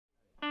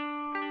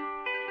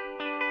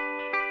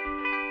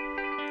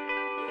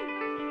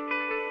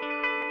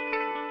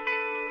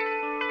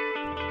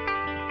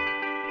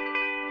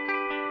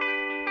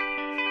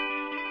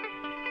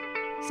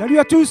Salut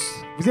à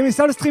tous. Vous aimez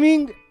ça le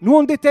streaming? Nous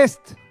on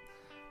déteste.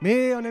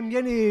 Mais on aime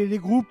bien les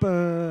groupes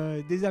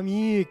des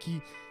amis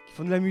qui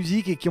font de la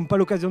musique et qui n'ont pas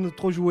l'occasion de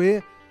trop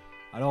jouer.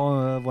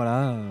 Alors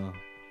voilà,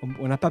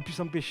 on n'a pas pu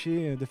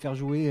s'empêcher de faire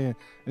jouer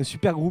un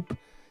super groupe.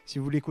 Si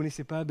vous ne les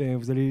connaissez pas, ben,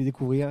 vous allez les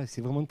découvrir.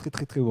 C'est vraiment très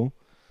très très bon.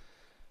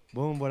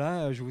 Bon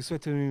voilà, je vous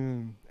souhaite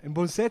un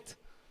bon set.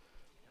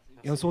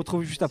 Et on se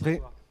retrouve juste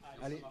après.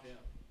 Allez.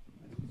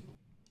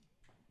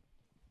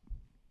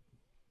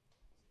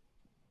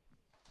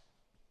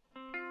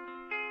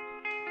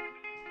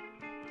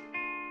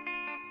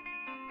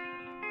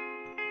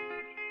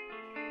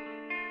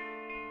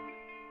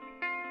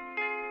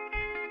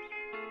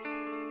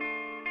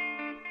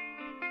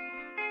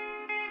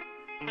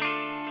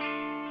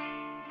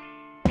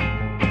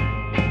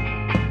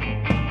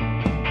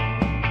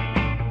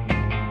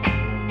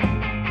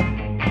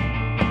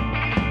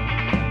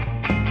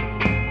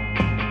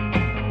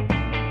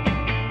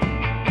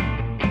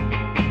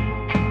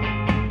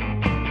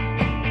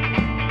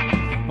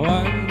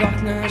 When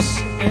darkness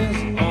is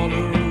all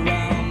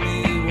around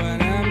me,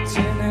 when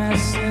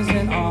emptiness is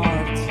in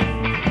art,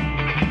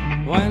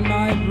 when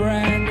my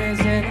brain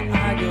is in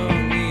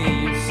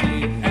agony, you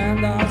see,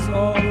 and that's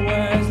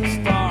always the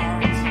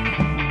start.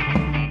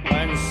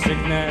 When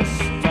sickness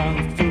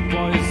turns to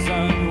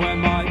poison, when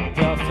my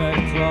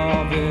perfect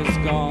love is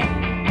gone,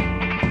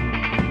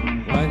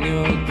 when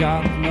you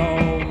got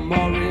no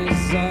more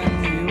reason,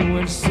 you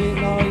will see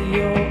now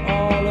you're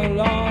all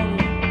alone.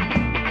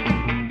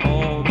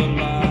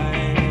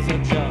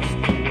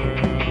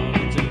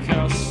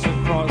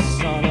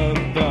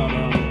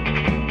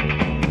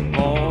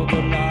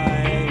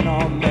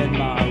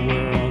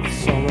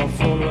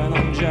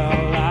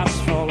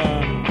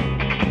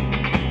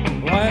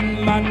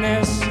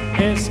 Madness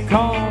is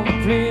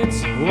complete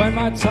when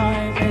my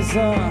time is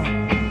a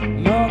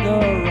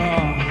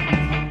murderer.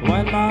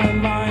 When my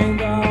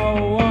mind I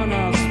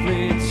wanna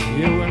split,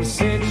 you will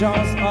see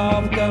just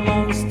of the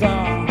monster.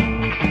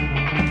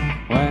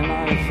 When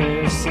I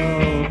feel so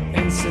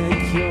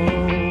insecure,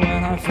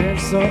 when I feel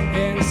so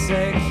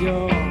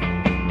insecure,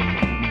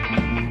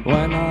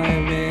 when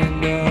I'm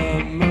in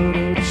the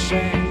mood to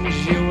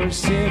change, you will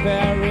see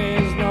there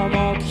is no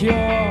more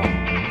cure.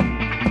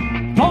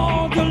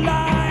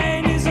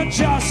 Borderline is a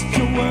just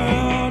a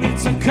word,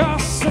 it's a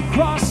curse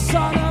across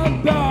on a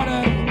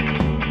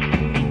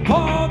burden.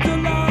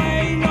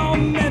 Borderline,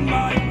 I'm in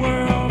my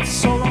world,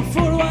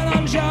 sorrowful when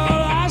angel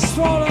has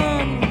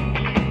fallen.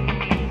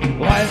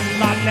 When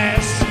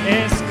madness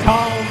is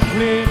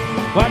complete,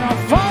 when I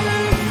fall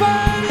in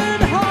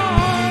faded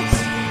hearts,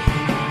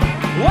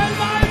 when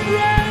my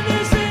brain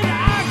is in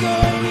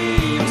agony,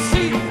 you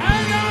see,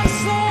 and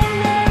that's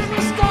always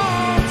the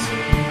start.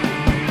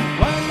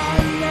 When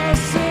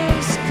madness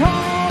is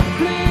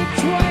complete,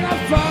 when I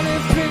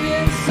finally feel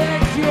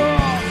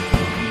insecure,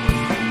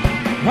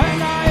 when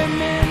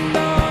I'm in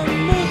the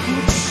mood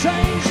to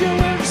change, you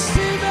will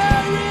see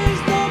there is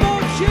no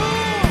more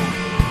cure.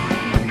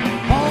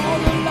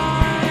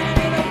 Borderline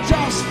in a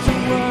just a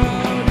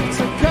word, it's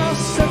a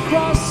curse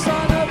across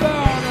on a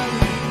burden.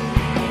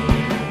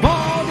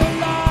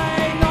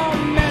 Borderline,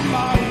 I'm in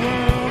my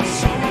world,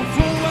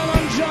 sorrowful when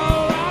angel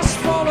has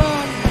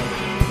fallen.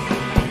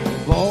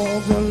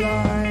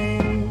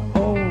 Borderline,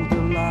 hold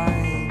the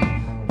line,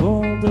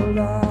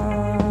 borderline,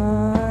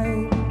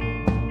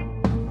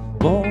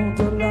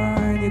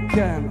 borderline, you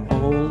can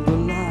hold the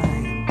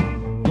line,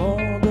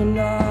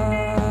 borderline.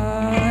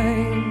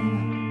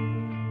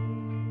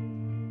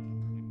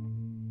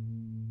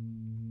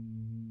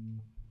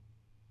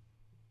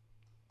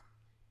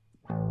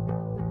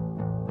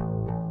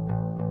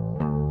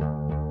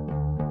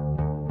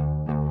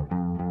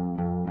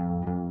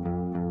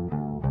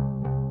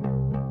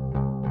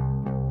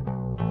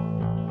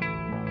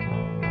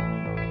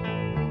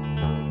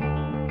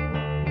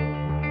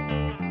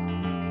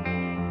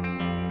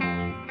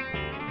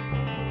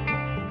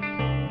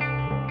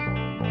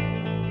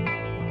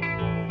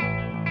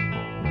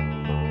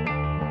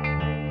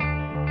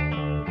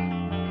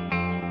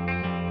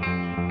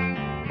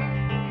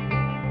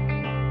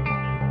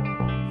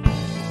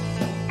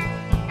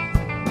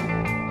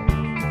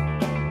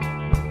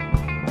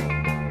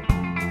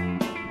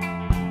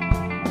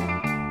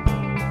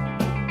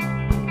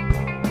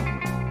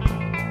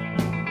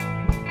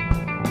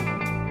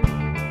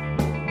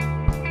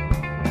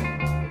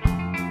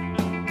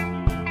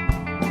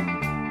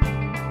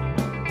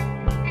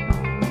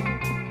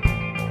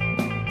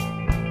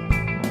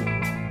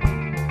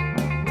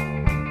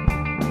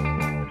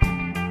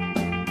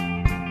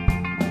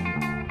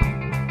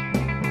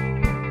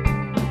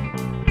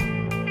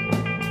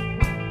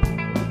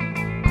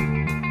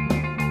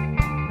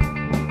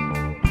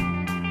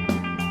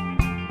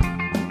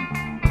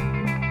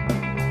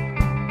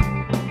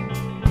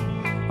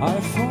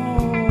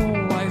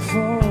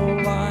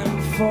 I'm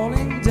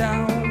falling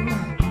down.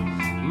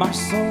 My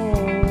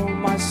soul,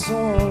 my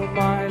soul,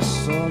 my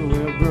soul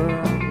will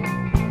burn.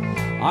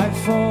 I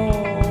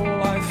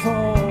fall,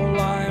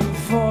 I'm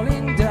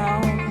falling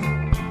down.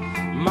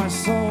 My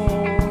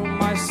soul,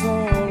 my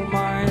soul,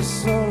 my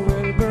soul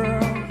will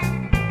burn.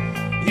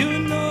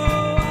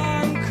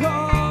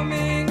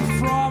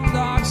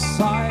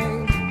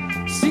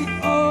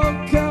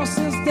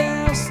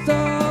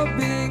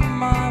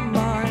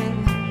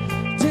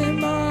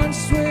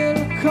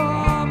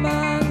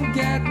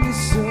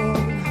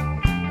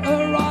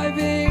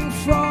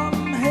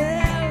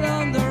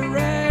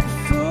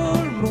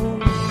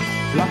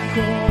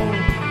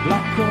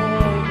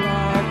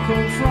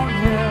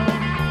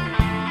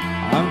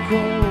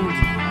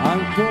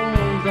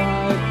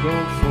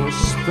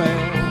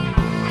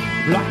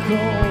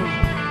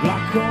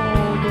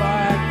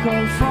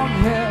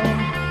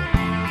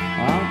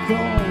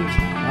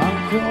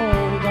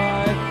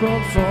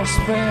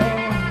 spell.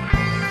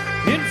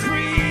 In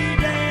 3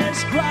 days,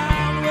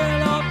 ground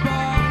will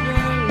open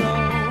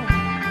below.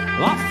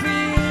 I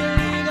feel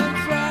hidden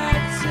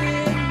threads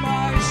in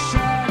my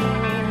shadow.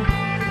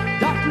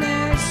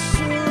 Darkness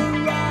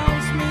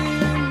surrounds me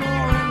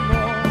more and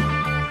more.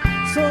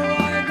 So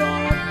I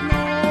don't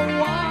know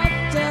what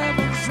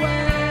devil's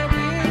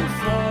waiting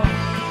for.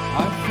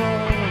 I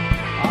fall,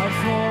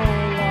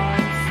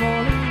 I'm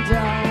falling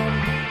down.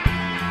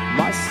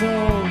 My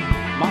soul,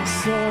 my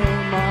soul,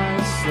 my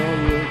soul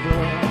will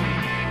burn.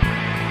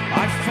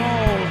 I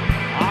fall,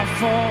 I'm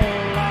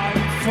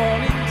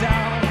falling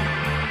down.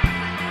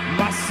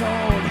 My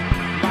soul,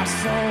 my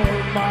soul,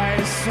 my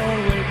soul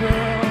will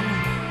burn.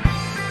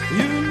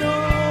 You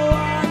know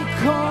I'm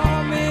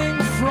coming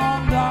from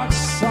dark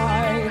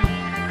side.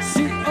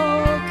 See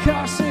all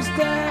curses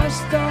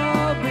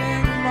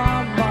disturbing my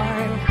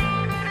mind.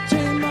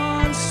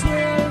 Demons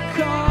will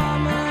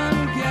come and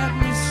get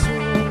me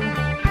soon.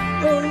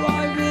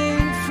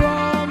 Arriving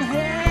from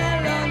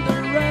hell and the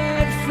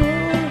red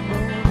full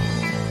moon.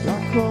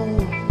 Black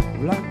hole,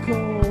 black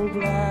hole,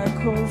 black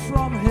hole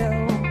from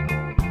hell.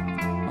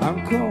 I'm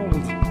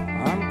cold,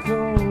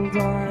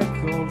 I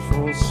cold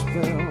for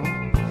spell.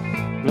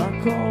 Black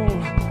hole,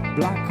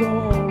 black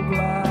hole,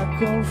 black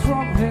hole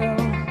from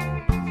hell.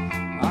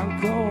 I'm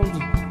cold,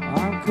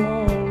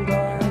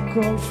 I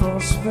cold for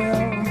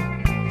spell.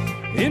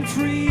 In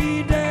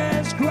 3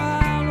 days,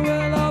 ground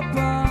will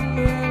open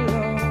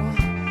below.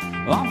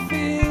 I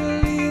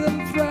feel hidden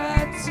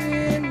threads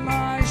in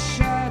my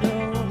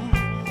shadow.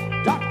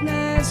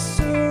 Darkness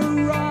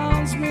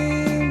surrounds me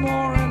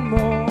more and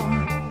more.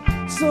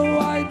 So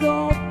I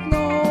don't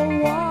know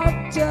what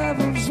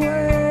devil's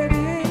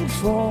waiting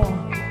for.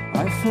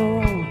 I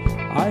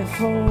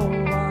fall,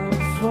 I'm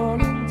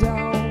falling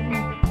down.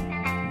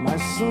 My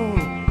soul,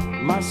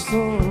 my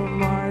soul,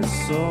 my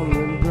soul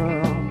will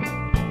burn.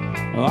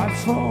 I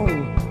fall,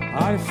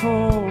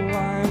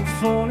 I'm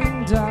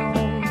falling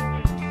down.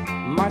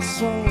 My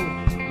soul,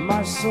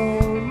 my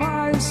soul,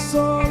 my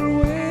soul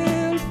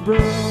will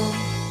burn.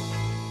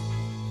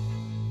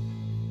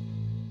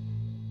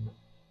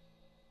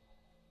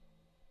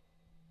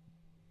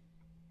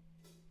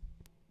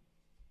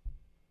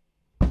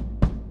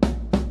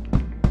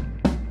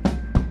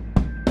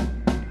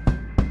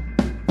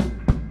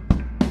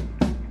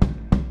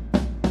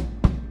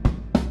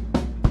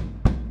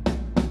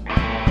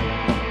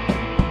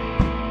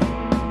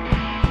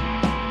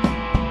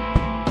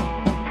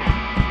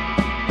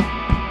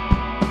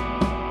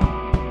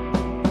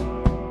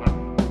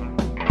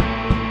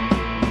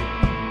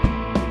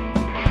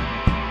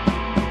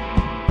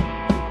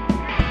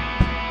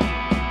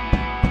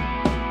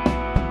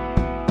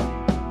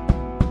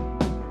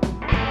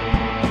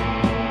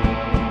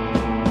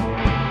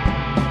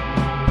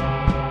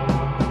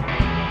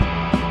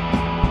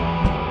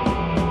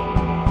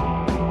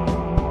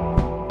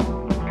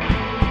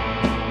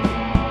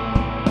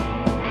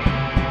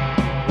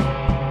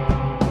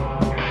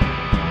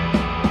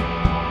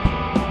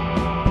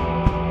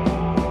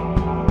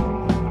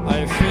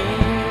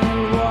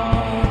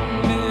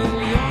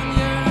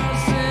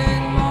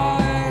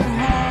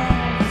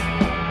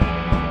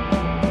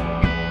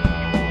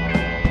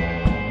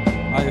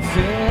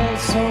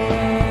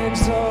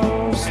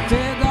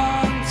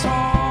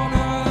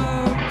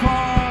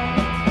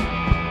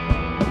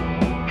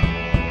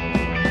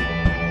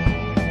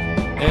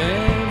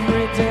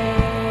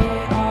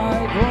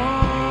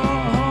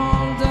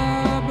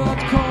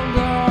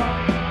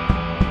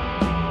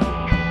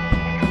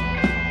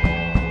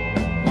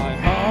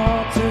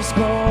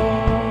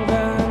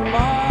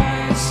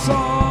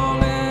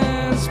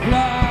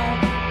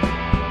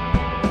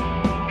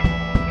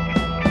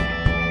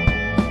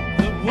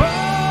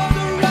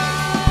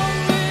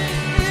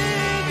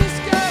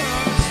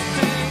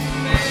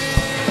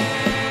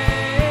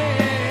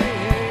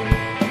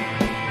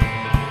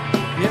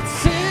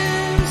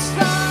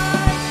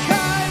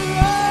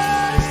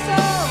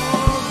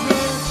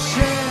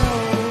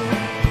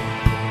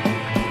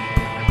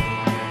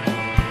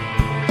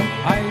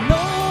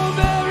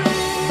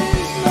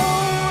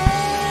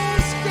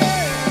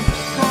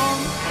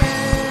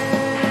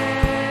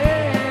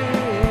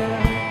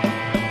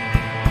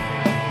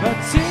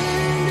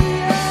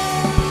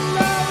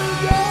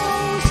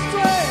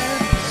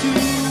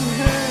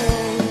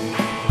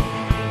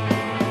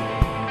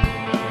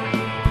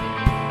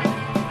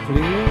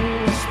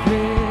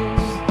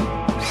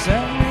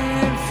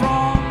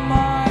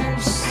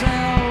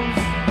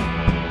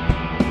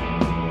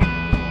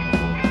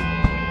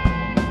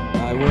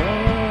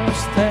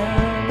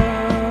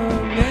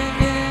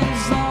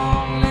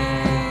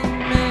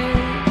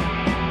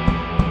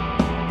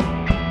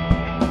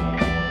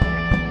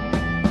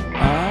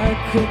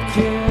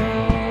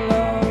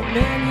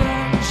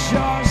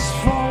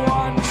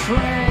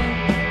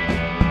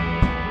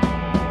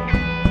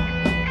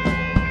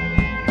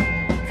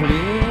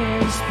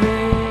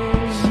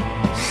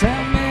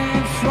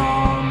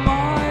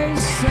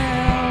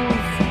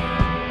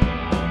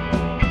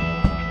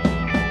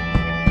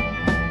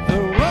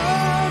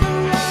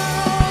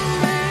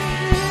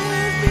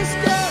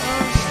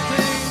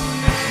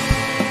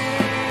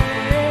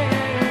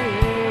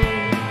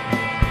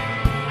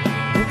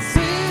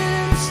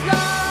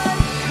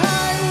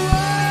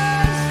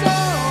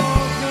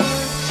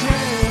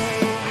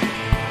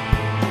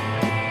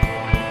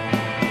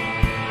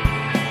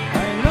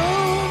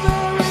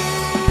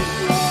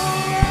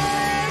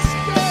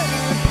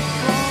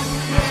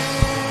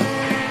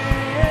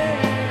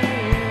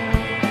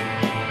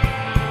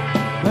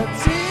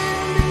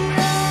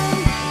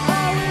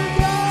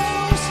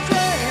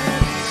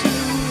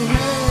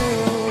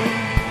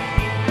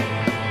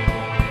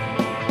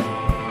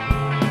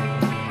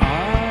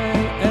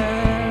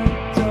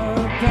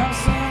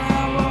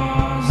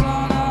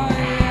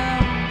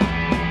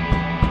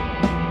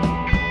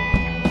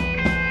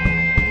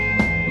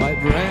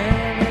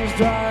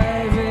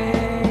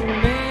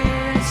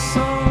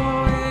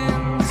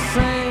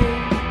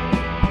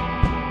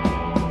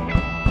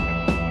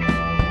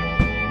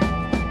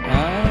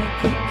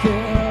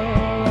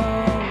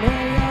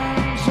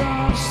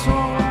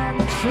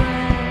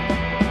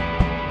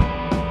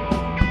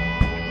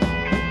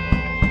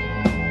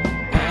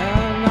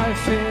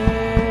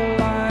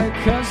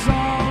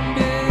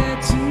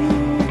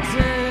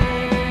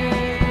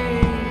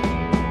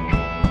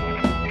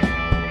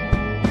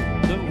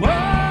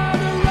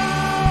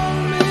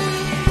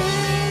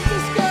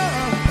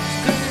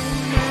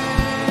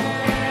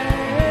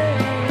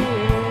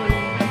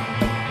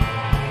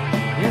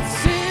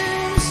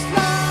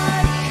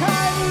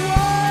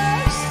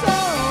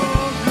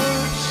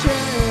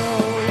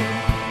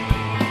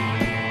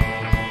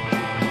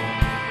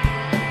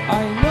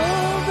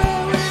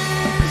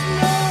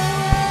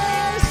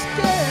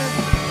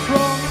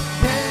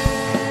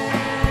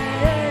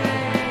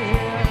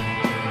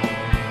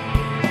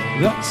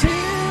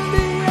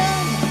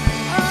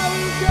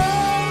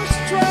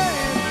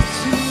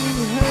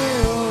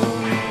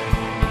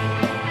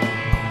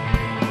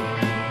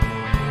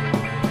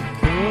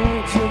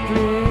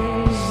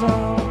 so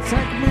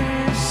take me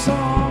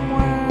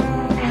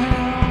somewhere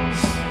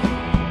else.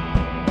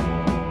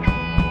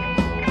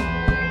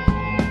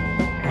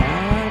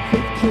 I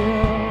could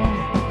kill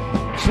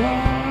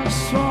just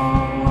for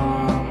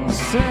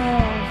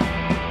oneself,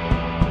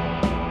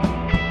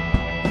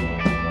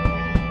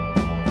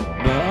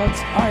 but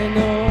I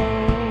know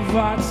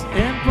that's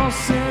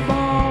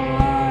impossible.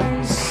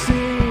 I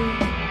see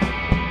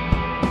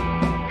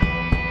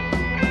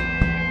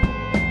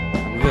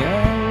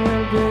there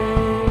will be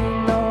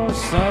no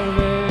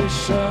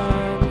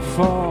salvation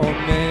for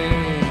me.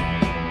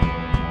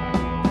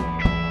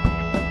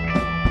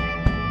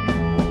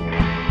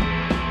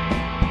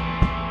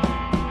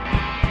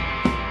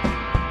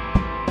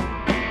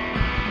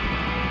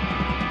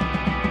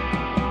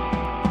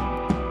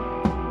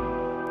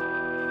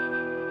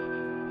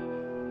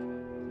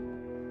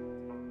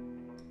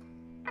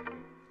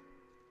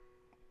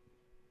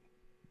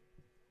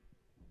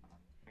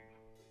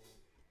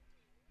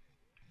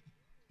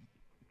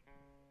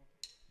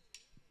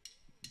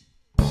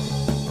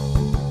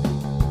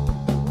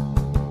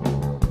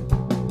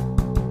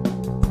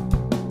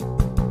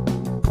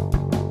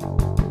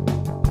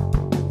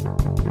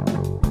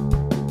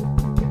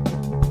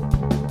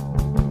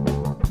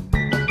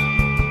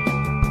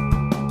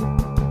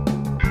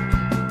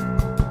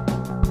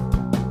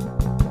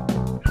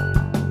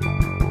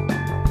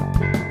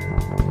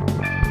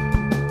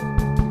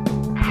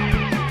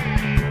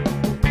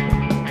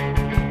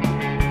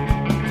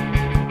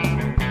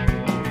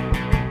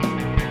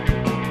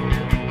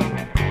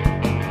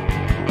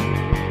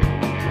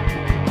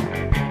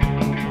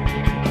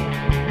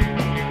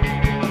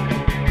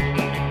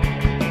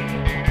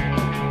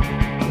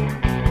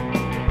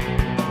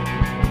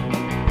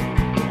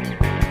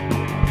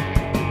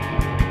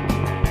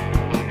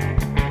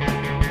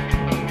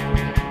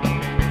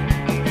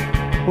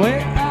 We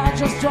are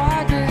just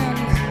driving,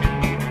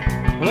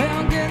 we're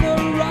hanging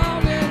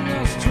around in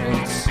the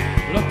streets,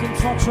 looking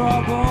for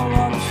trouble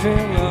and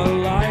feel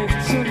alive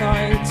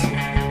tonight.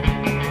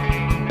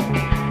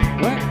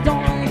 We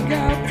don't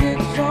get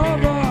each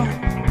other,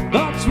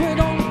 but we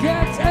don't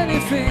get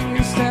anything.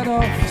 Instead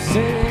of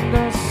seeing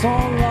the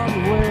soul and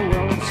we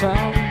will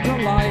turn the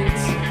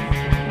light.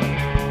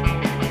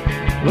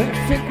 We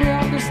think we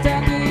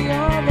understand the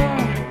other,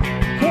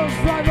 cause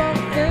driver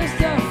is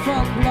deaf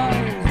and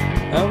blind.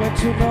 I want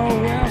to know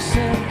where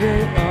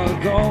Cindy will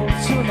go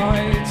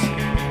tonight.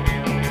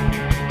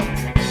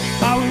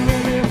 Are we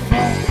really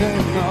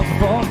fighting up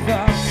for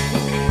that?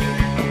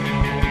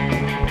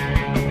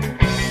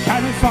 Can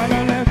we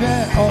finally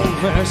get over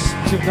this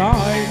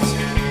tonight?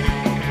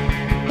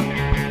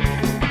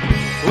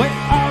 We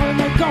are in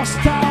a ghost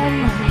town,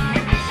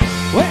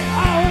 we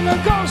are in a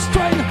ghost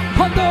train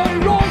on the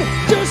road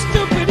to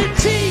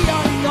stupidity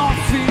and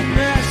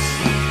nothingness.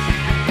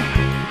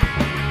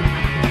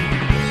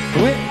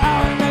 We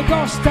are in a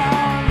ghost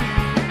town,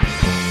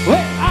 we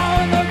are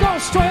in a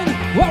ghost train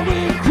where we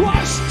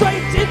crash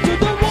straight into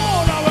the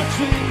wall. Our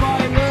dream,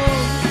 my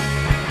love.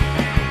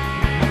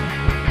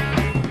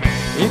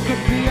 It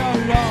could be a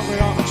long,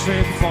 long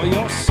trip for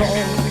your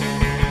soul.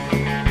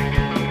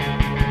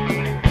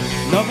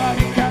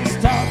 Nobody can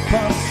stop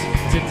us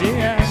to the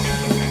end.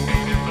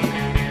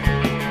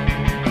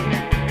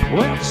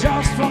 We're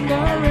just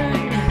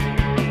wandering,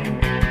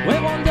 we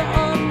wander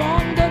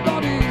among the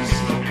bodies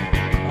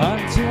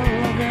until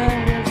we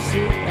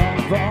see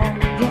above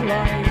the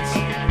light.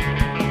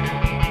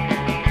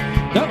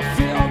 The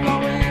fear of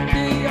knowing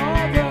the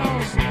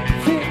others,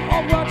 fear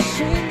of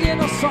watching in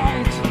a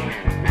sight,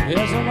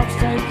 is an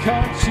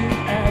obstacle to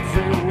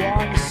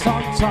everyone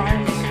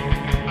sometimes.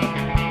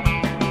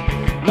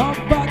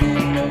 Nobody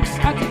looks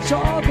at each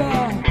other,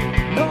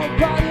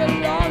 nobody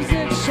loves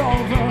each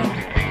other,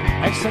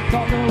 except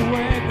on the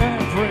way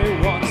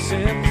everyone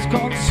seems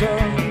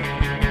concerned.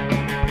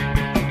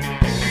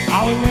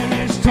 Are we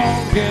really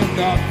strong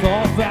enough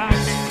for that?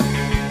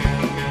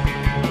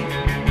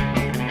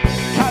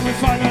 Can we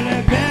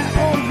finally bear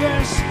all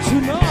this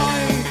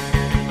tonight?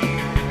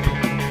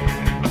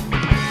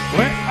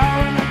 We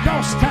are in a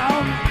ghost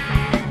town,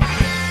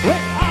 we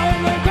are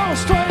in a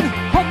ghost train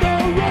on the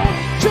road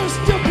to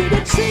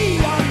stupidity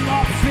and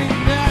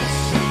nothingness.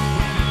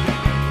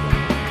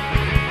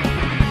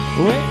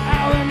 We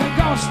are in a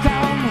ghost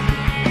town,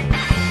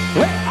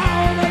 we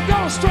are in a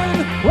ghost train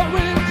where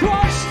we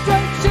cross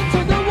straight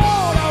into the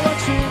wall. Our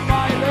dream,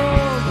 my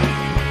love.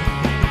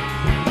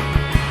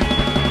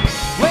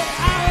 We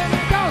are in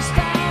a ghost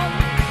town,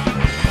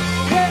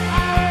 we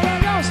are in a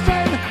ghost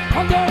train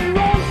on the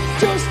road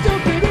to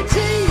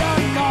stupidity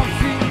and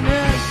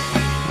nothingness.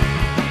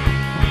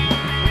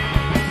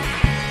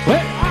 We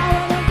are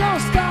in a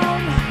ghost town,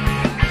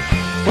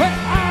 we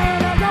are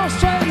in a ghost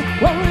train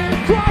where we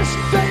cross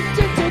straight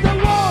into the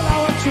wall.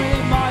 Our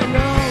dream, my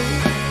love.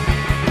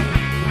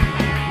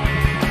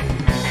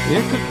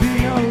 It could be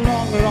a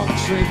long, long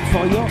trip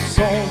for your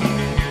soul.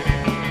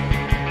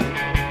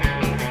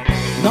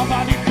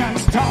 Nobody can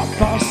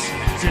stop us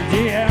till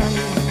the end.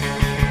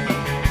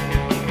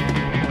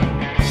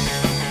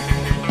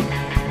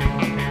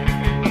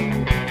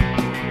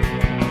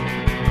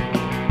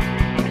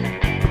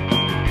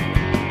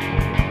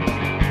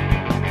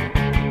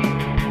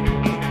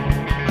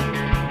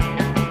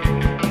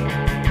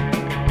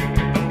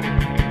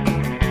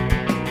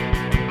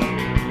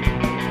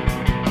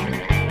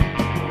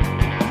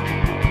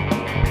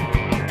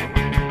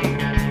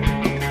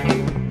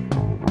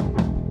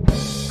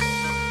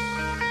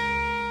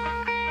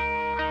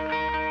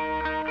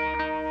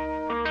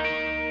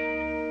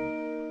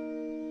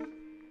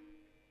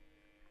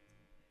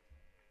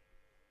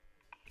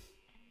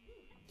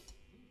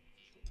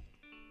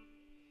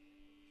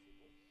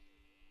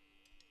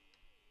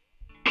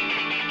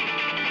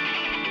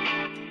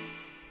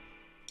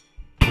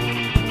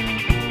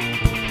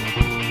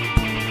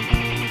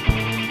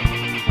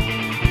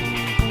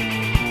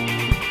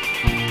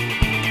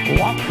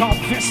 Woke up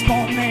this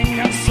morning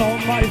and saw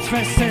my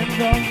face in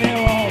the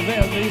mirror.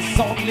 There is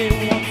only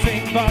one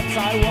thing, but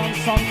I want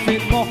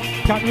something more.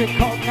 Can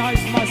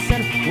recognize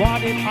myself.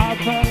 What did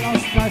happen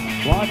last night?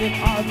 What did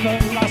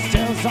happen last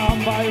year?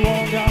 Am I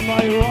wrong? Am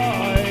I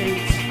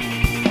right?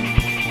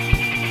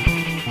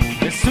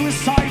 It's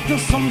suicide, the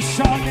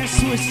solution is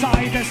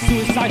suicide, it's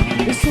suicide.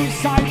 It's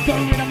suicide, the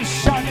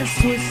redemption is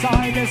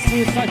suicide, it's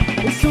suicide.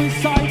 It's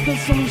suicide, the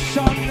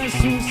solution is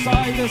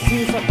suicide, it's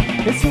suicide.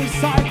 It's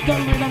suicide, the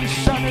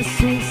redemption is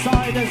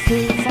suicide, it's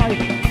suicide.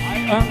 I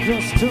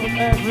understood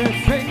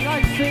everything,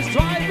 life is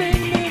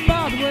driving me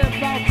mad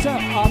without a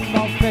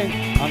nothing.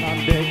 And I'm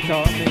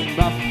becoming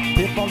bad.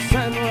 People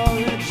said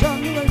religion,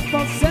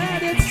 people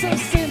said it's a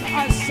sin.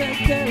 I said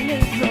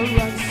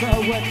deliverance, I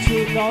went to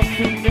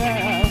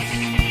nothingness.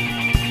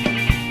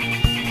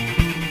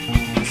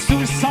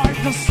 Suicide,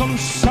 the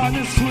solution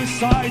is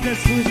suicide, it's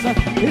suicide.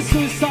 It's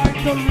suicide,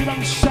 the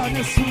redemption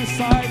is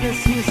suicide, it's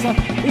suicide.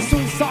 It's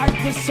suicide,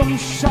 the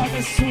solution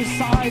is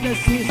suicide, it's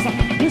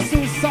suicide. It's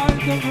suicide,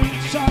 the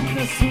redemption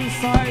is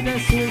suicide,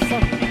 it's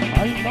suicide.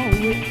 I know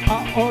we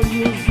are all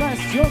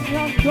useless, your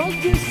young don't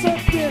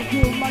disappear,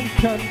 your mind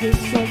can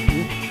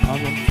disappear. I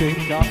don't think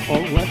I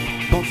always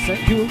don't say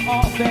you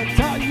are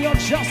better, you're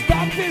just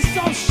a piece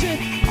of shit.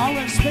 I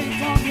will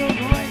spit on your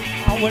grave,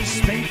 I will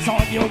spit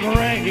on your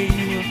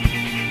grave.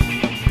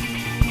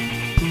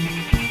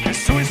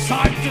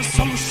 Suicide, the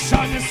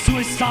solution is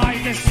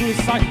suicide, it's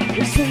suicide.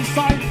 It's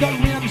suicide, the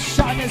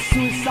redemption is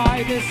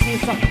suicide, it's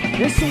suicide.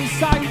 It's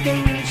suicide, the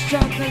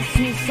redemption is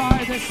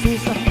suicide, it's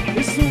suicide.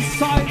 It's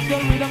suicide, the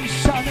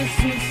redemption is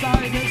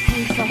suicide, it's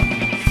suicide.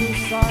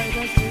 Suicide,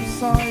 it's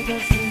suicide,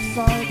 it's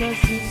suicide, it's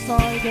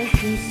suicide, it's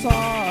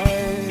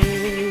suicide.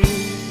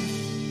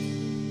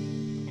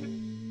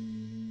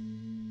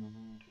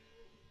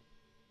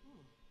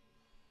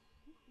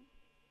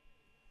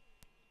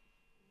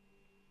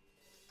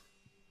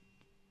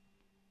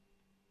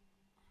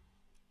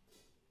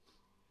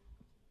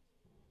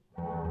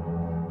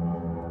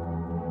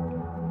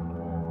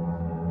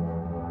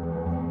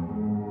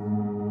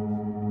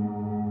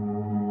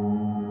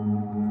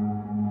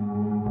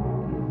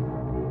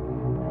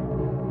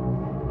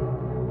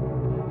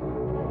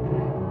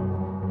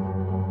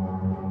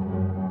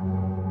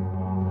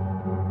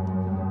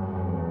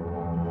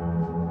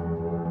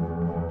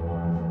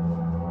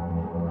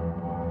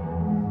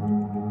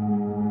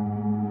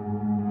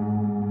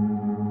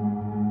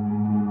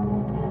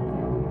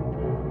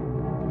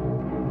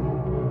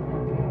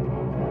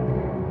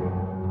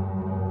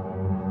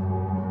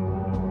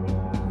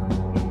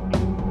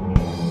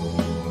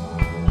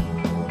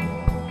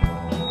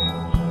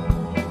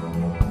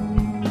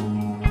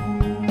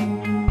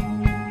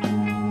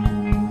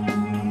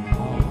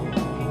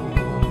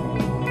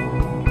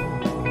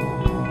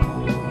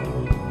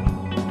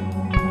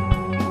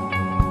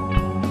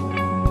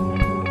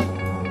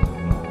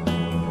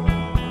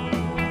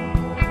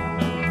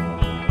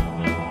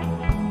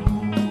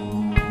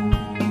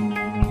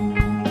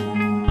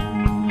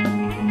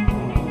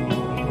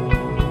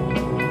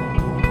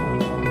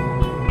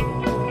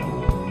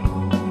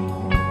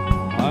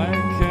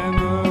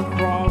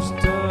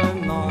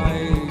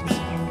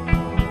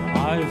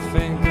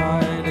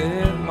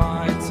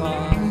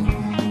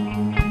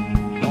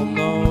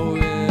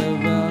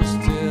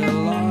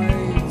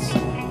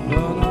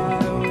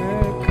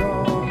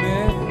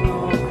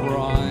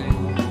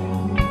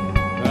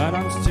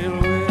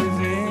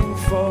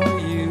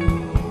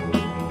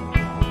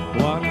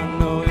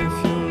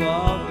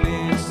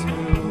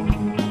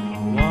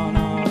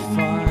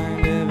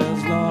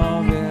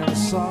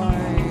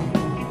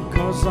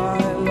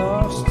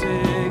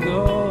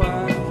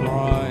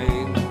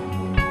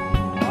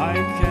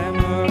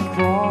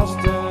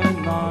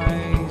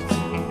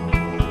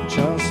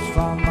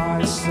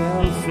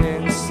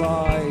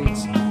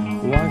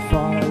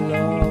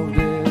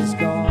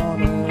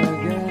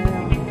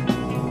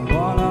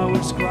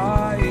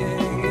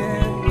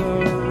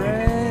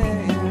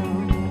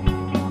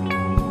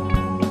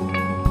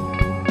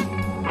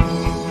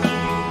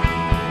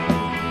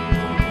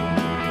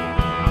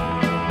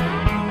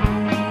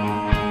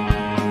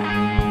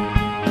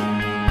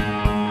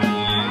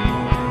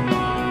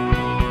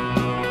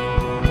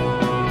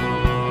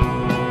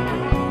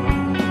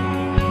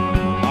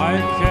 I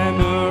came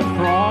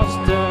across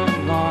the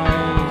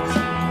night.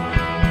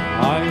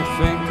 I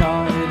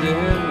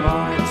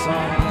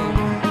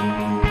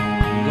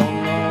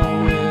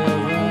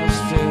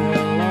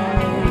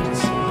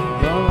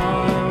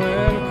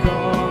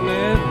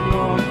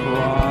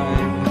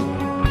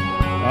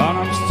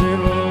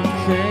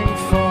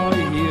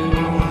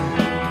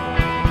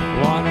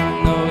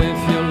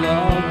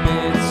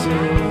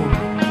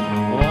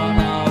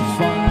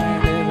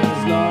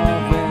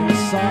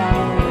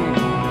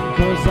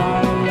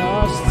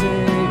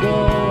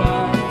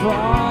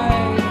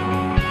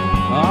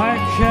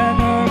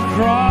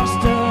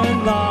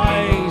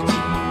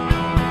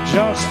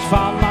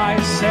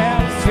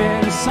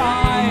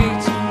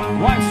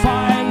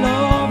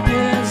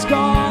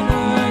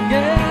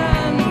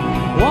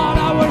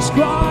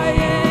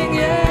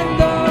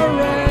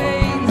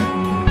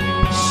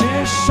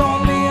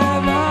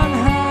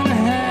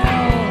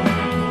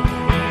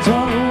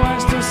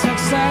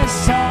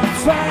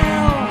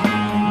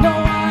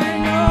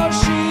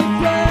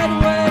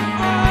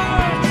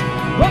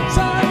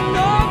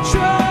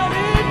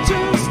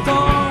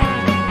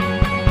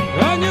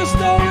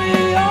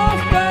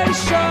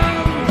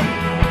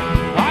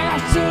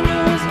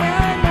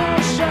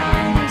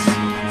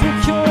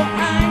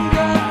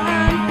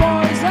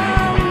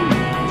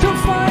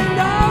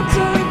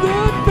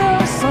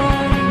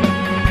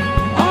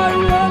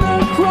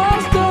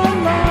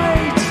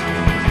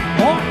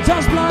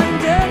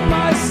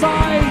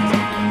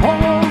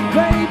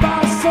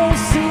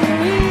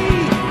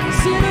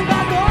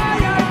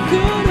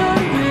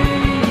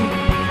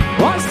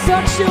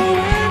set you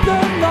in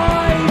the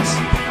night?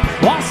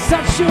 What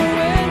set you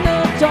in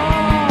the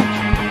dark?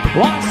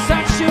 What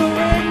set you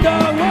in the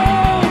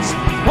woods?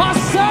 What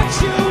set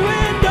you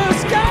in the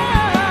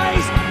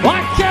skies? I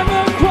came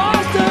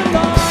across the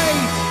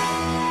night.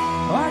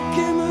 I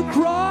came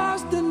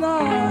across the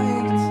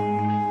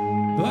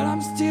night. But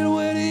I'm still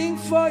waiting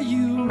for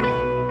you.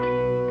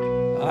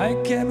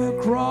 I came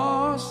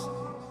across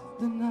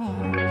the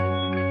night.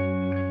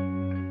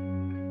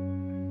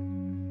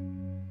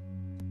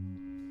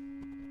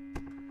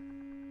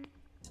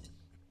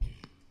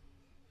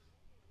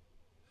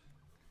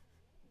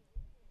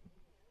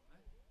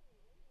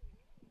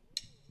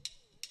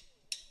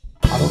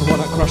 I don't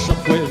wanna crush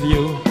up with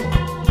you.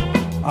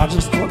 I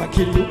just wanna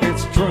kill you,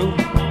 it's true.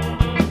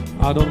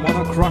 I don't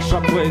wanna crush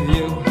up with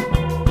you.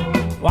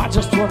 I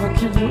just wanna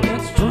kill you,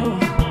 it's true.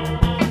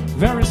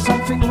 There is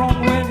something wrong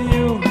with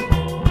you,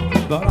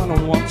 but I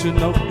don't want to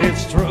know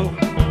it's true.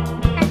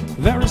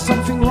 There is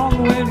something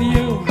wrong with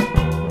you,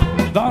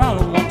 but I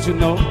don't want to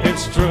know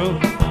it's true.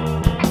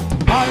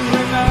 I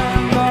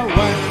remember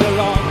when the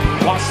Lord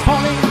was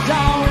falling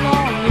down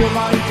on you,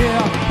 my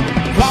dear.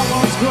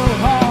 Flowers grow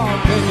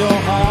up in your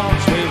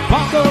heart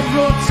without the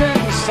roots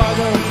inside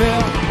of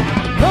there.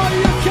 No,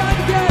 you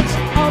can't get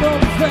out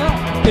of there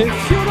if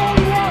you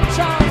don't want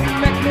to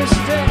make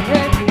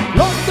mistakes.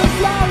 Look the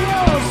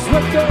flowers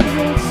with the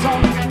roots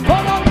on,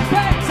 put on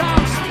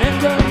petals in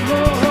the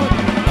moon.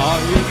 No,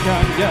 you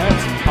can't get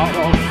out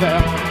of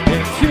there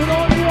if you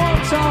don't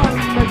want to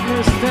make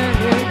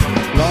mistakes.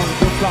 Look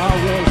the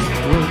flowers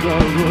with the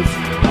roots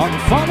on,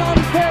 put on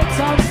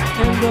petals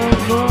in the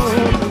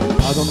moon.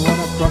 I don't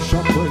wanna crush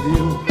up with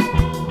you.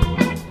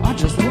 I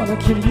just wanna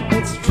kill you,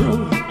 it's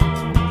true.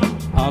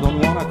 I don't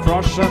wanna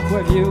crush up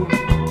with you.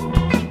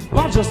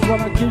 I just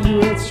wanna kill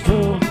you, it's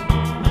true.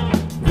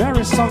 There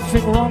is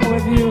something wrong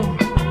with you,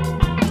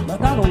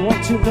 but I don't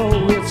want to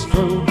know it's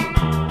true.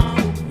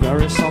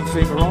 There is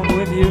something wrong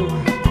with you,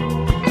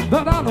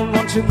 but I don't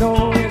want to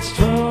know it's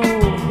true.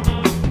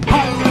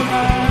 I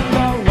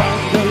remember when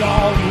the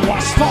love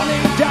was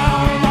falling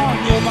down on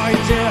you, my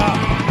dear.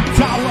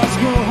 Flowers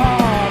grow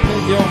hard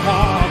in your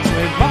heart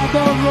without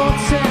the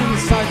roots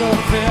inside of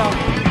fear.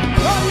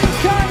 No, you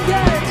can't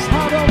get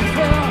out of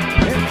fear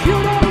if you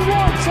don't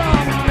want to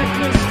make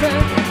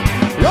mistakes.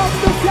 Love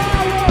the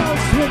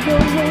flowers with the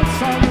roots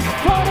and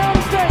put on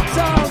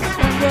petals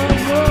in the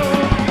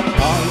moon.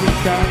 No, you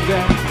can't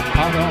get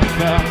out of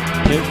fear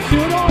if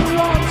you don't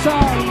want to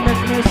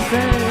make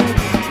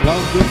mistakes.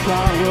 Love the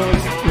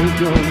flowers with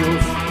the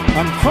roots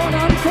and put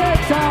on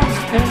petals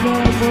in the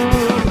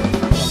moon.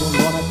 I don't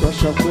wanna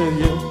crush up with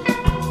you.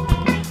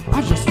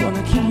 I just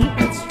wanna kill you,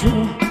 it's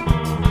true.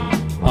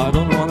 I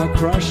don't wanna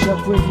crush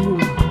up with you.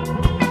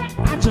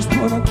 I just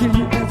wanna kill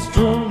you, it's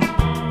true.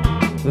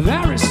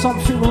 There is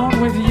something wrong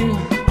with you,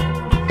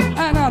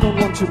 and I don't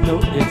want to know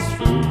it's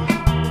true.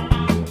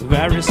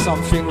 There is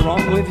something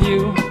wrong with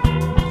you,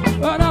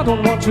 and I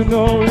don't want to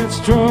know it's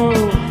true.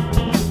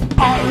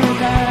 I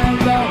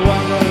remember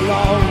when the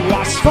love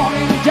was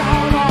falling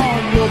down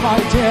on you, my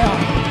dear.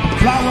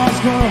 Flowers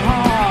grow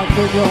hard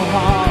in your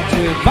heart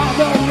without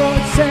the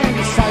roots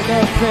inside the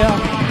fear.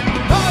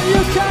 Oh,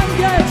 you can't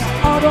get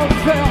out of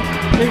fear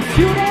if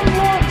you don't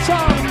want to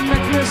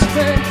make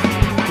mistakes.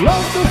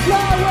 Love the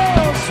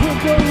flowers with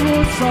the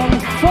roots on,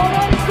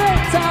 fallen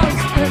petals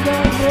in the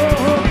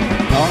moon.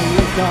 Oh,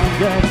 you can't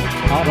get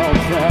out of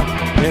fear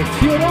if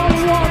you don't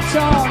want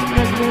to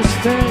make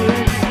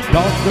mistakes.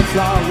 Love the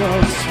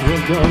flowers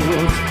with the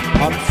roots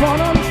on,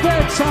 fallen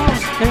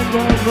petals in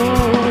the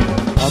moon.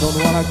 I don't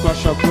wanna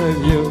crush up with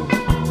you.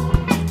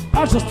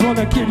 I just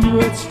wanna kill you,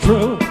 it's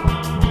true.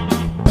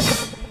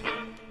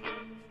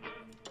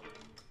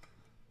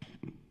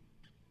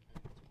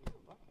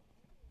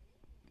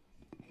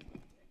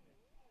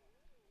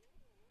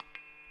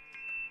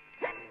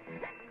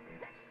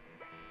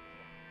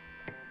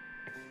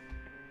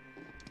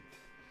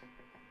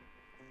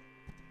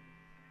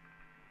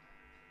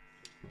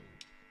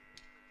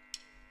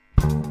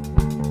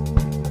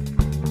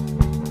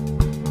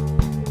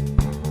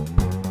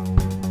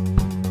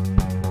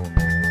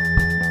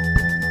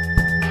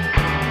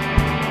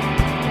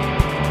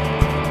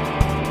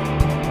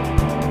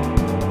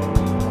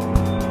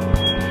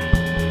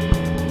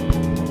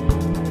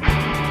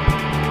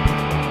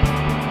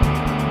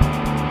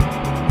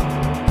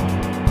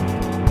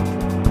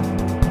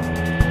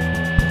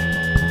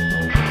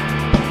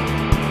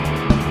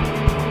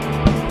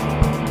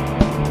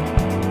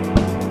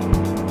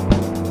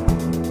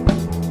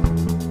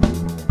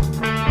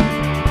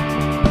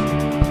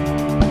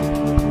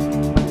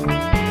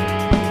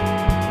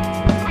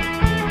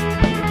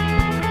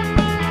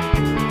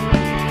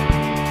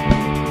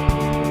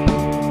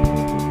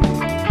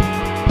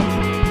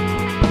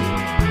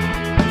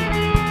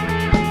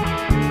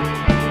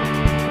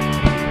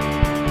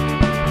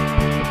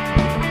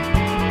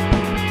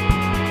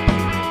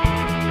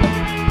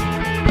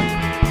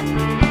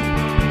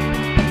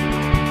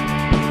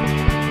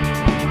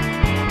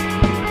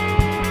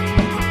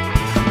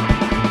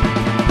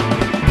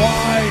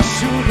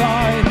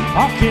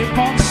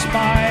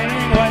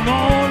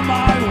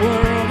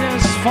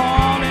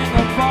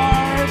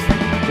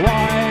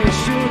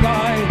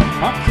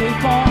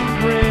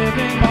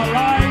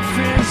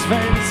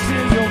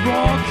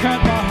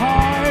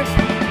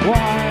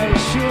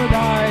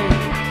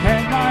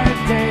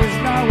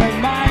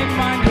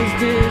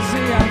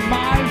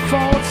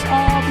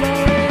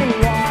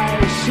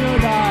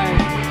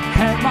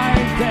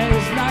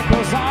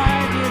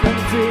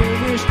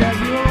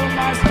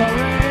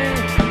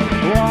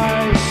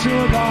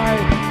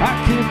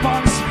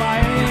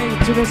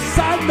 to the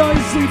sad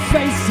noisy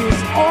faces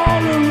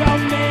all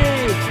around me.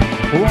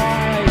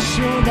 Why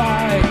should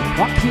I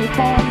keep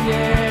on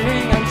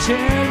yelling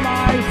until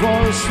my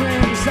voice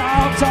rings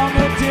out on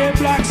the deep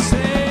black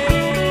sea?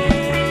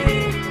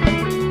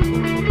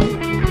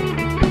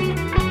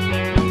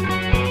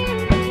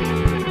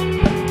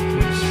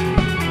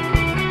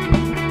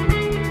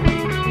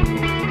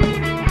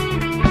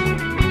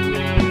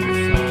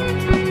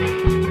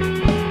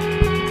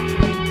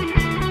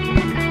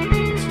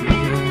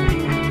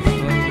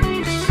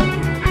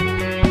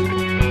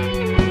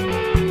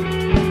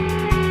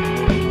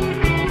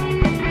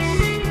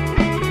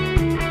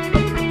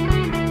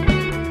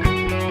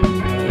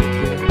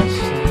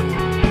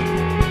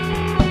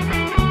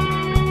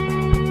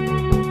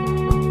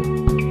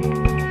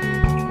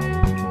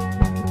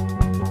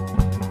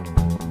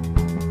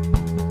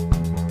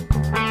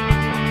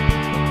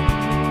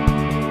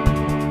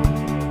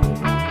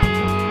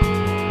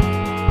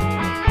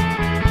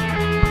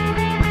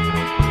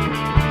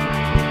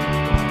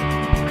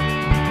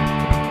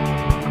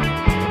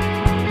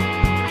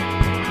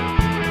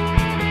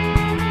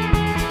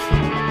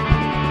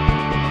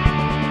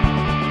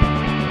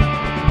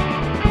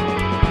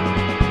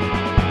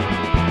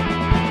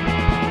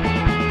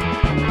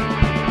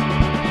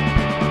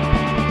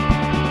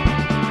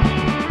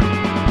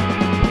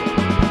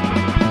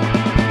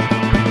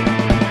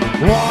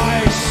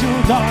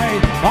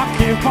 I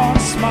keep on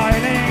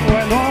smiling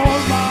when all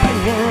my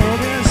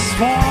world is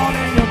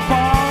falling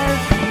apart.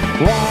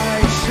 Why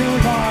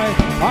should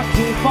I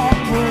keep on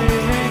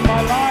breathing?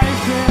 My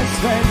life is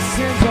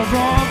fences are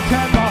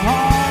broken my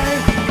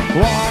heart.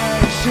 Why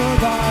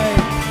should I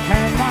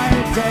end my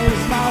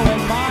days now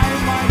when my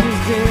mind is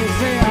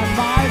dizzy and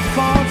my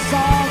thoughts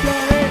are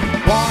blurry?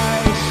 Why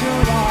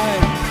should I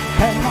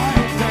end my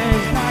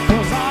days now?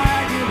 'Cause I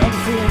didn't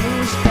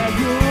finish tell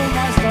you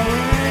my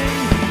story.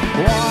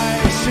 Why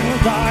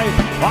should I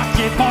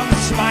keep on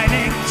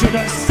smiling to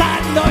the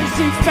sad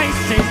noisy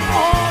faces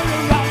all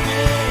around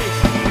me?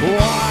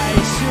 Why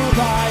should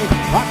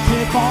I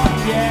keep on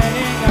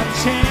yelling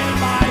until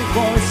my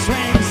voice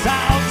rings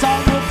out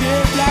on the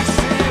deep black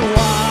sea?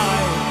 Why?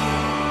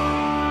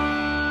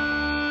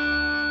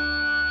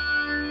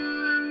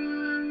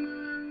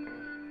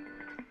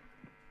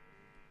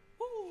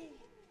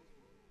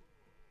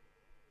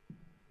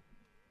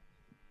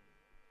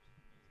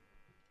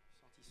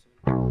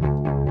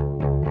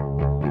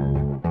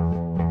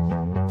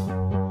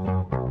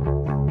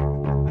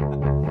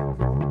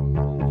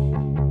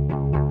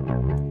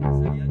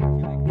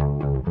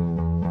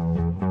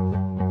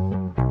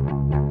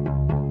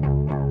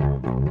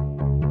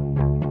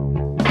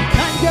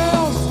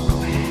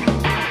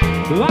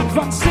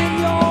 Advance in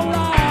your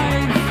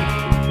life,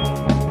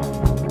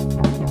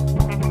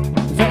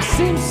 they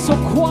seem so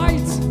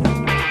quiet,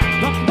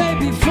 but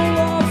maybe full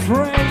of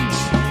rage.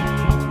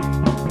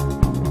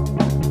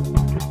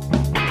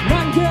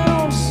 Man,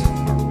 girls,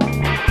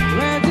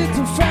 ready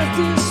to face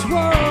this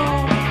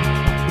world.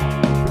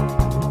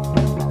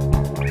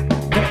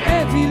 They're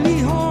heavily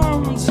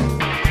harmed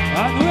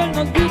and will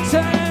not be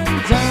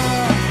tender.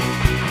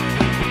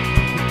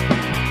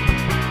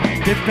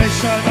 Be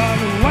patient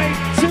and wait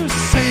to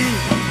see.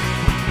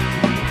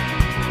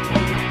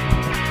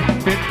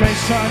 Be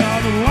patient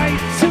and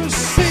wait to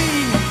see.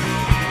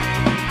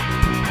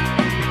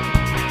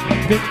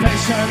 Be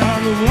patient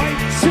and wait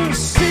to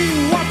see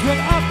what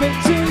will happen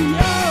to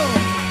you.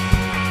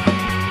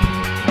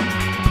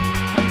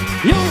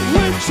 You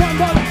will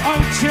tremble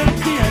until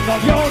the end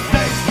of your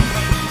days.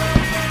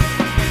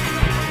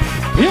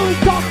 You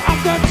don't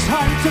have the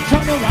time to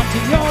turn around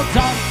till you're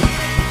done.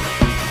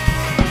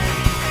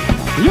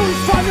 You'll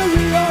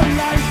finally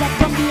realize that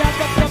from the end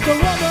of the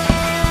river,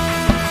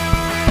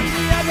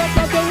 the end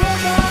of the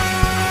river.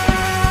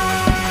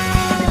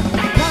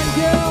 And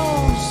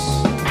girls,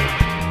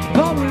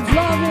 born with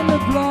love in the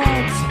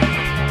blood,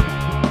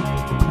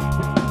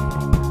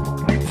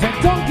 they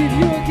don't give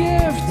you a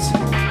gift.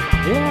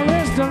 Here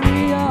is the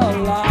real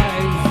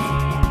life.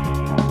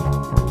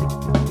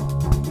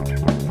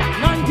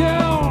 And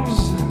girls,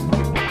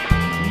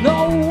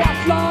 know what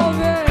love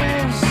is.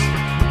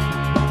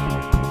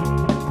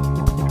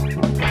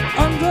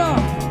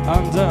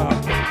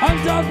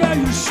 Under there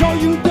you show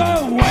you the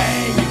way.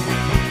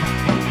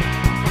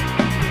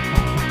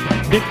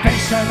 Be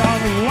patient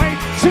and wait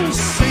to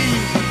see.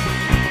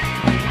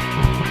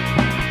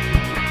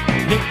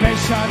 Be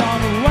patient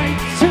and wait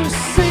to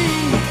see.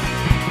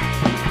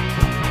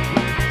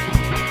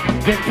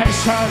 Be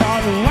patient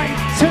and wait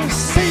to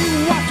see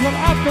what will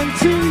happen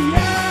to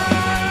you.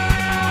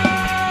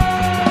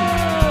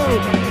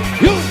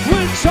 You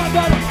will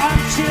struggle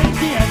until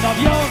the end of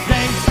your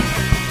days.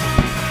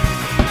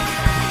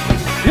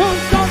 You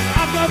don't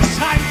have no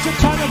time to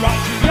turn around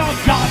till you're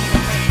gone.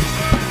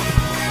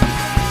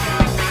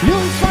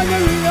 You'll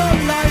finally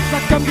realize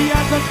that come the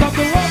end of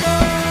the river.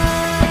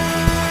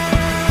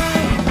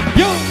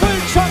 You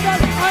will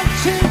struggle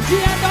until the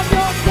end of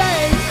your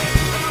days.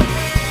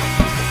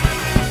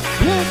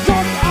 You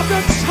don't have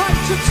the time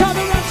to turn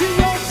around till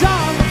you're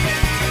done.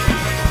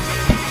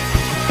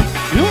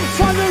 You'll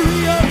finally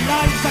realize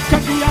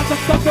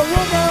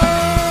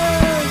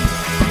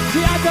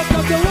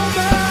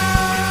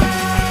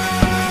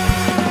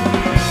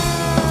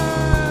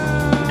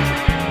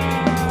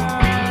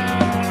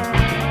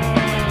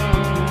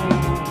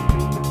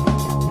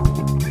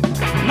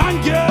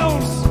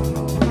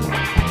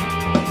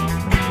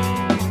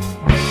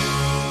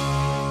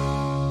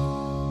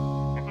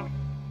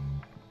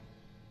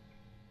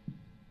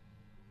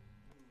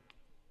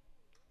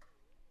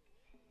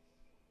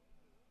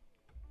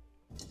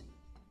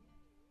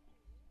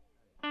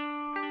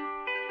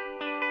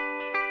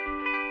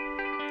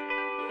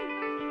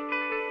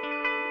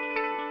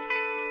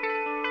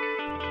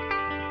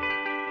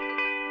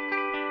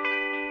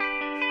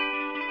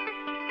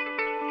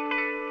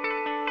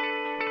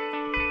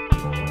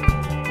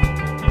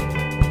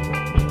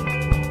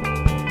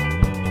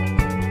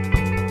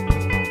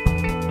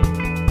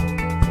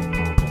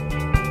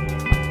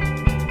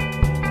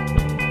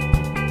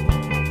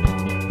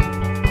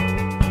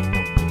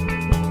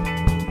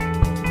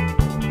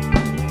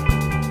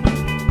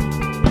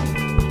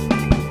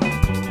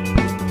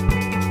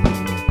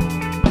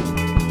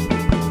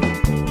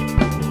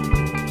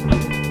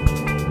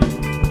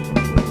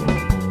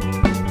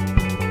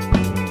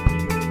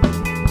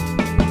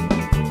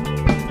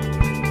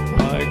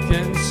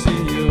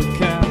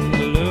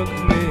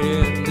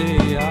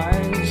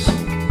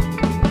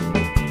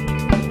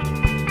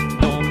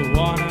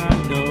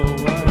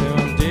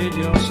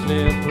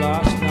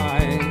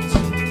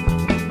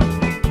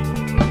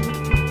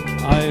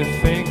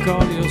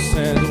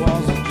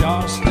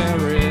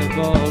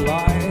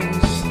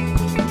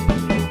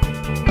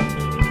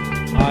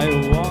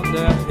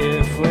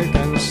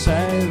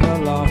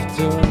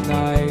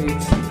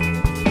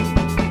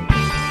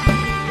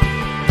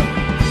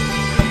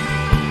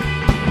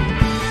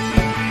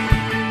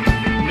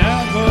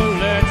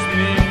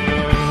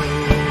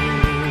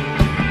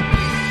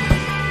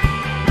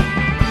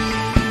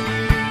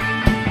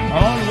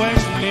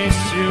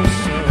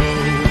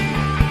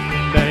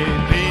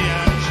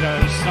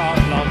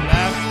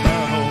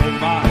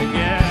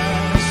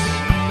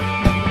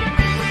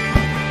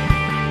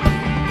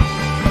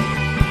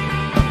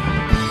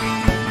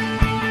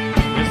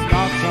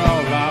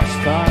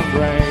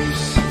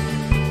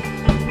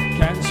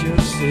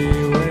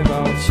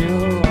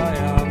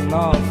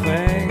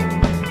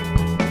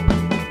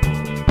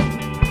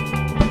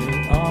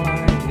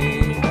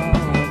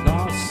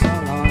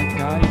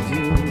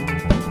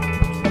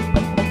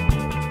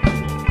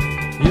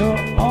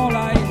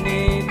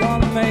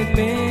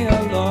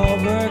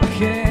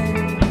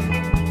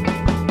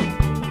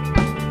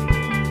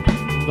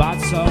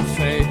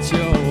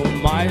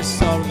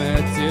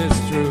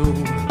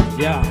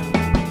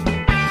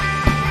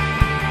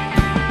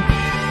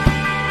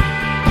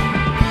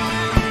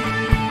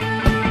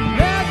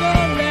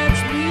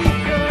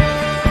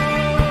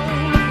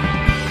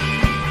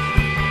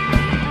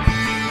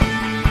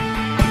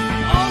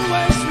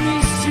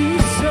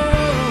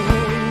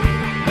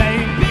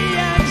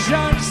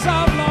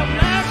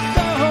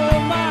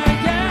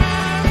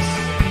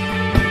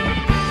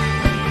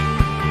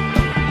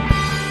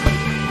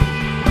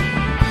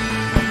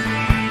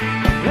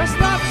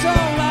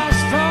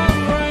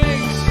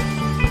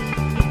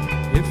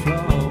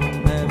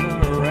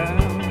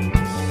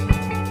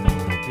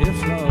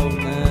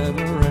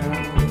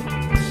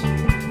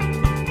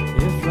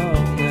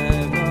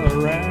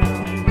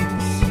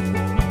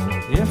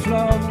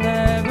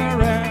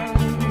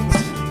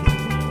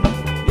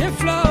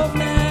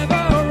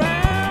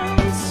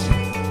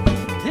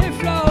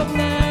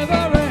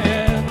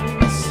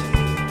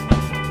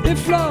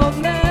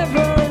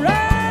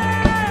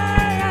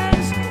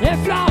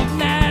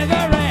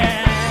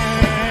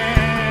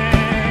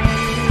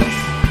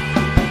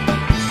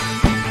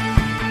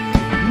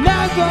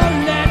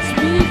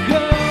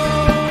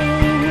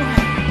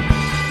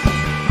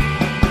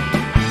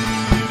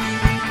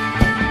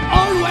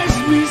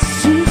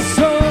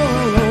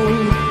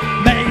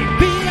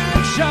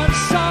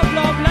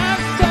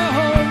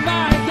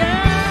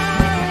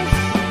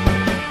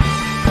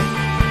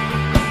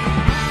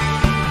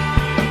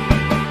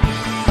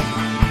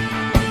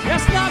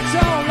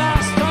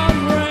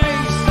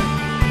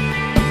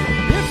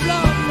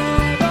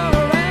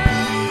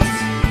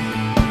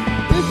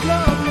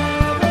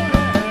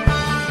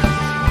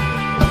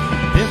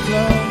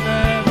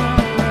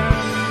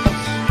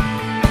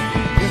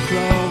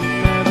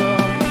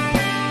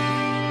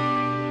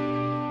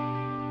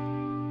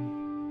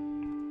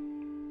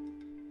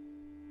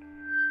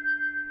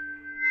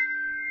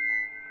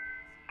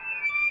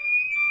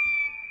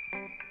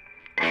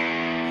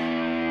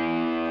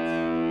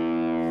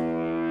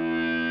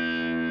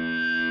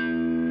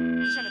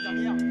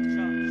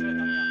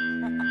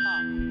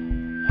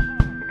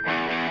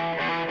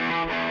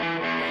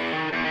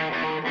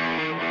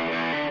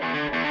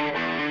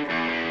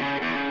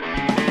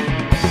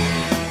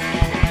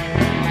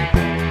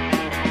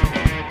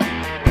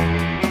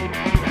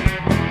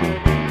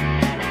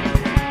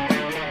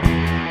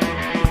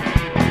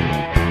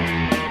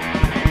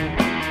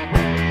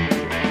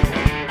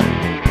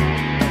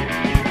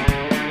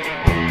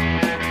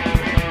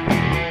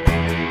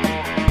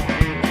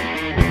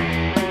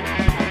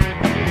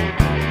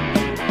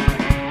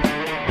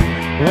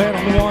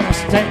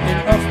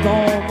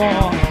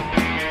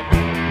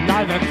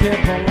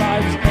keep our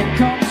lives in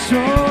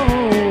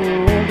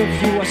control. The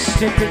view is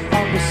sitting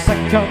on the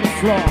second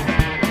floor.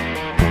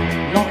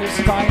 Now it's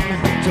time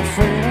to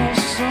free their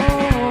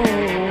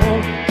soul.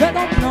 They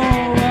don't know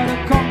where the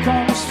call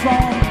comes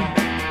from.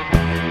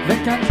 They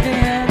can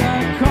hear the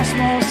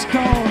cosmos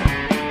call.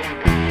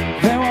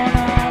 They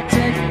wanna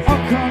take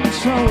all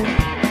control.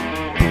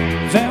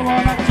 They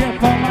wanna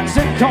keep our minds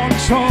in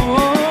control.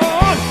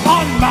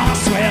 On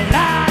Mars we're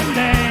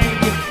landing,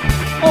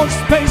 on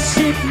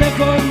spaceship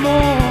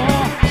nevermore.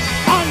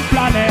 On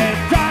planet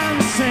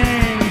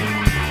dancing,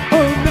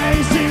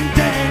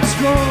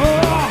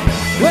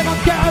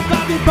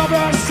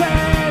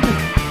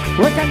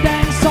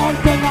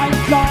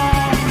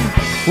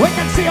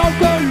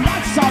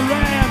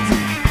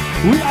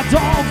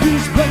 adore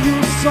this brand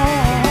new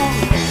song.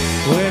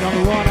 We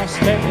don't wanna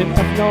stay in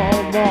up no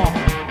more.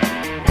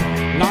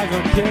 Life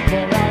and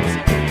people has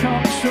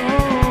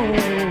control.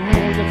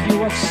 That you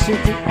are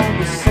sitting on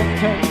the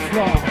second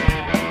floor.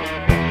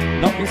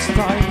 Now it's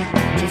time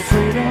to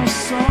free the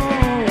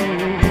soul.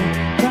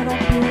 They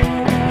don't hear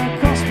the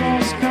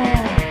cosmos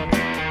call.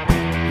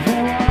 They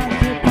want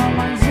people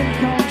minds in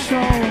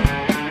control.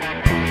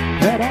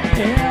 They don't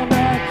hear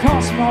the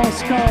cosmos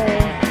call.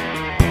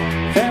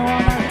 They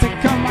wanna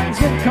take our minds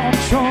in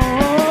control.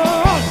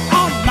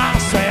 On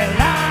Marseille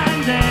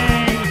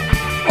landing,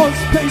 on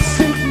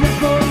spaceship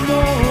never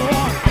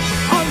more.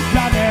 On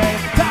planet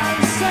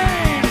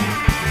dancing,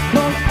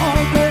 on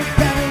all the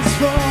dance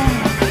floor.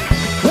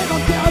 We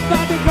don't care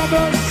about the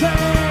rubber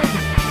sand.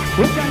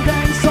 We can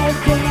dance all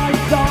the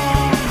night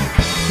long.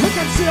 We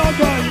can see all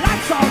the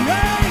lights are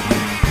red.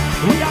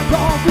 We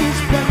adore this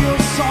brand new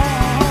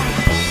song.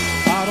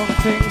 I don't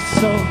think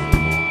so.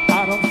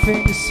 I don't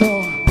think so.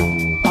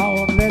 I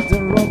won't let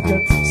the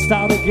rocket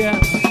start again.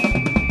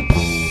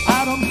 I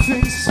don't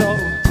think so.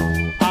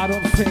 I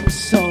don't think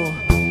so.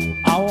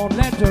 I won't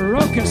let the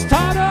rocket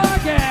start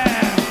again.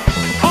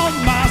 On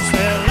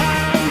Marseille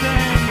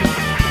landing,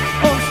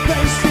 on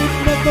spaceship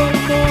never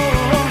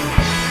more.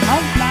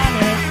 On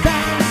planet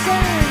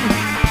dancing,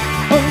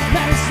 on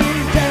dancing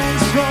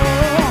dance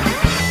floor.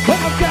 We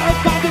don't care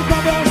about the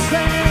rubber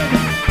sand.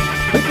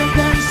 We can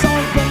dance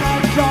all the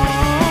night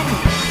long.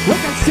 We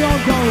can see all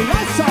the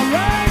lights are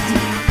red.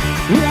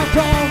 We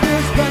adore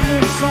this brand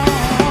new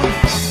song.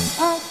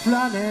 On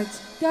planet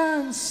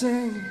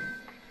dancing,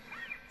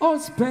 on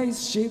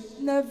spaceship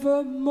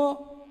nevermore.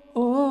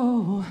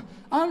 Oh,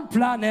 on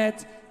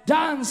planet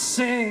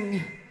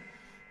dancing,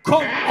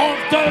 come off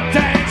the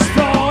dance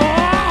floor.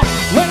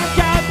 We don't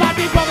care about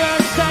the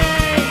brothers say.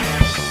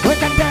 We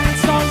can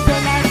dance all the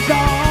night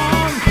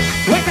long.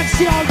 We can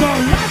see all the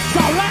lights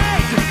are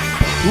red.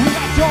 We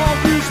adore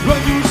this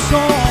brand new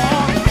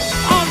song.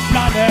 On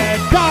planet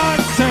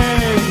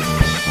dancing,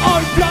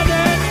 on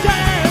planet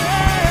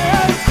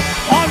dance,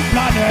 on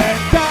planet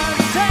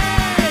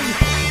dancing,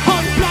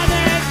 on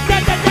planet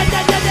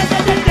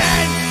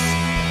dance.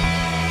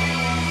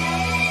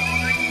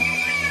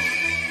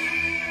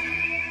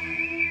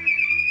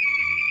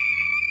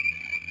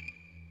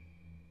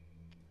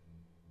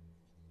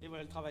 Et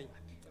voilà le travail.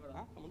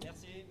 Hein,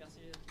 merci, merci.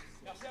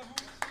 Merci à vous.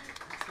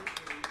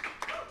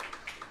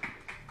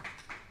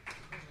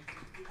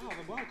 Ah, on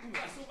va boire un coup. On va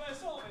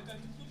mettre un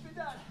petit coup de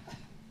pédale.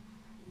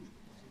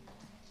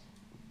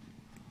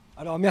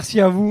 Alors merci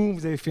à vous,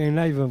 vous avez fait un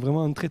live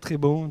vraiment très très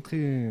bon,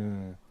 très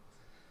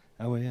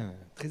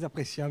très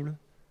appréciable.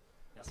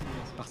 Merci.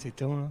 Par ces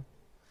temps là.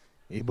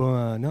 Et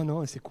bon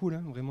non c'est cool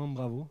hein, vraiment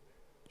bravo.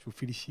 Je vous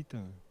félicite.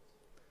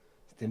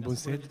 C'était un bon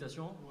Merci pour set.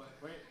 l'invitation.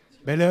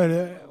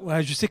 Ben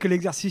ouais, je sais que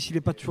l'exercice il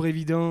est pas toujours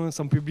évident,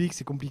 sans public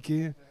c'est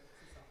compliqué.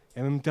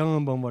 Et en même temps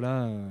bon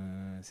voilà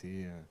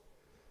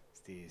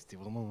c'était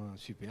vraiment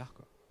super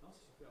quoi.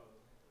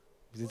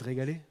 Vous êtes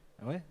régalés?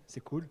 Ah ouais,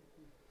 c'est cool.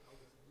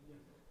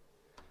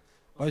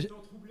 Ouais,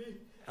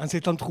 en ces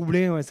temps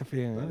troublés, ouais, ça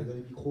fait. Dans les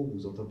micros, on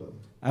vous entend pas.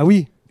 Ah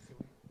oui.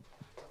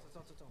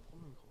 Attends, prends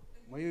le micro.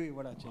 Oui,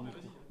 voilà, tiens.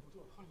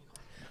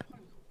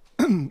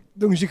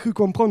 Donc j'ai cru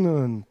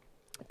comprendre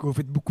que vous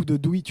faites beaucoup de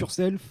do it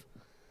yourself.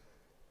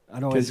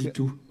 Alors, Quasi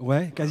tout.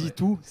 Ouais, quasi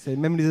tout. C'est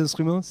même les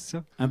instruments, c'est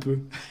ça? Un peu.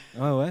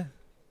 Ouais.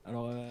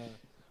 Alors,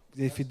 vous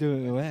avez fait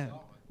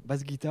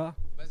basse guitare.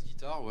 Basse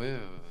guitare, ouais,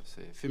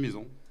 c'est fait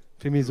maison.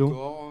 Fait maison.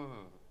 Encore,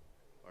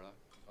 voilà,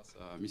 grâce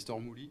à Mister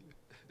Mouli.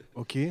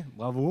 Ok,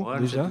 bravo Ouais,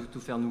 déjà. tout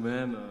faire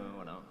nous-mêmes,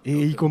 voilà. Et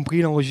donc, y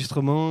compris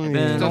l'enregistrement.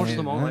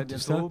 l'enregistrement, hein, ouais, tout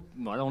bientôt. ça.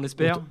 Voilà, on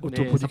espère. Mais ça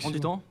Autoproduction. prend du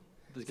temps.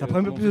 Parce Ça que prend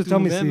un peu comme plus on de fait temps,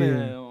 tout mais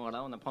nous-mêmes, c'est-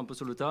 voilà, on apprend un peu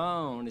sur le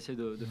tas, on essaie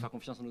de faire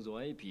confiance à nos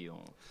oreilles, et puis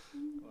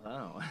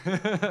voilà.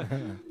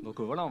 Donc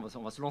voilà, on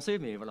va se lancer,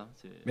 mais voilà.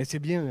 Mais c'est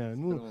bien, c'est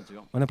nous, une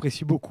aventure. on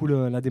apprécie beaucoup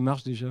la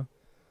démarche déjà.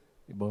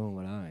 Et bon,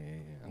 voilà,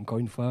 et encore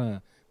une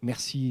fois,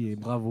 merci et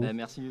bravo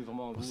Merci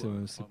vraiment à pour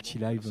vous. ce petit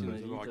live. Merci de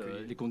nous avoir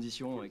accueillis. Les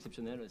conditions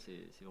exceptionnelles,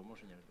 c'est vraiment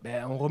génial.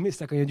 Ben, on remet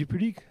ça quand il y a du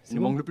public. Il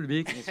nous manque le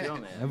public, bien sûr.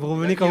 Mais Vous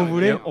revenez quand vous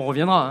voulez. on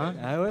reviendra. Hein.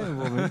 Ah ouais,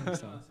 vous revenez,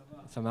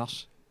 ça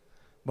marche.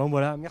 Bon,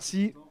 voilà,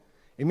 merci.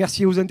 Et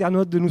merci aux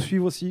internautes de nous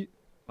suivre aussi.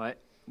 Ouais,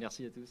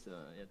 merci à tous et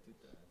à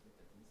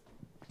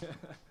toutes.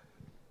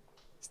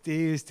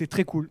 C'était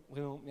très cool,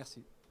 vraiment,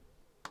 merci.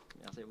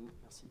 Merci à vous.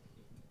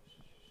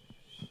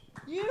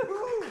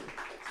 Youhou!